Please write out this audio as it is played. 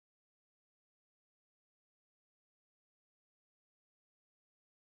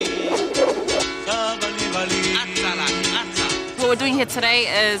What we're doing here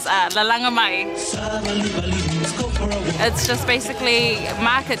today is Lalaga Mai. It's just basically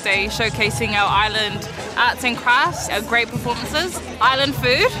market day showcasing our island arts and crafts, our great performances, island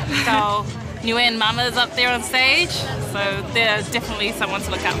food. Our Niuean mamas up there on stage, so they're definitely someone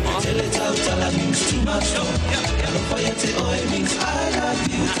to look out for.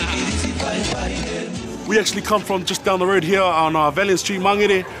 We actually come from just down the road here on Valiant Street,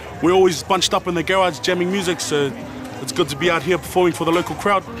 Mangere. We're always bunched up in the garage jamming music, so it's good to be out here performing for the local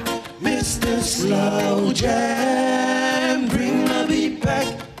crowd. Mr. Slow Jam, bring the beat back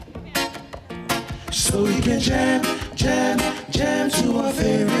so we can jam to our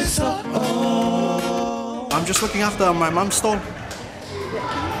favorite song. I'm just looking after my mum's stall.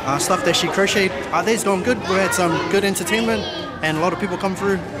 Stuff that she crocheted. Our day's going good. We had some good entertainment and a lot of people come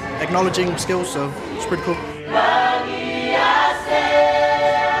through acknowledging skills, so it's pretty cool.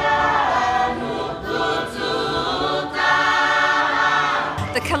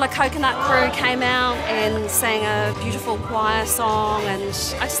 The Killer Coconut crew came out and sang a beautiful choir song, and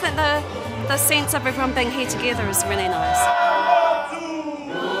I just think the sense of everyone being here together is really nice.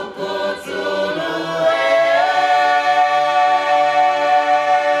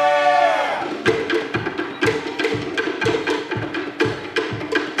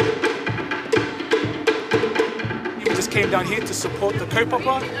 We just came down here to support the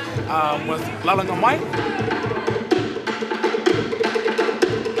kaupapa with Lalaga Mai.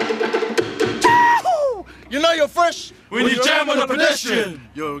 You know you're fresh when you jam on the pedestrian.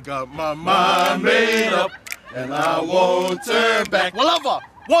 You got my mind made up, and I won't turn back. Walava,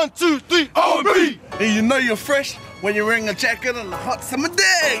 1, 2, 3, O&B. And you know you're fresh when you're wearing a jacket on a hot summer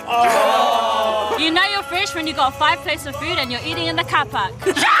day. Oh. You know you're fresh when you got 5 plates of food and you're eating in the car park.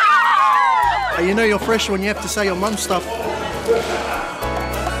 You know you're fresh when you have to say your mum's stuff.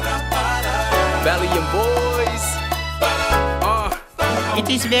 Valiant boys. It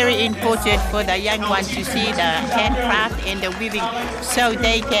is very important for the young ones to see the handcraft and the weaving so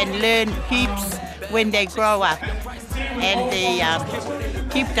they can learn heaps when they grow up, and they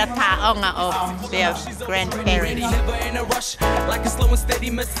keep the ta'onga of their grandparents.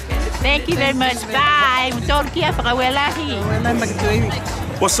 Thank you very much. Bye.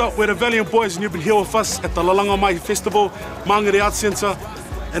 What's up? We're the Valiant Boys and you've been here with us at the Lalaga Mai Festival, Mangere Arts Centre,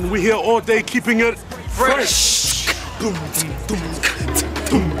 and we're here all day keeping it fresh. Boom, boom, boom.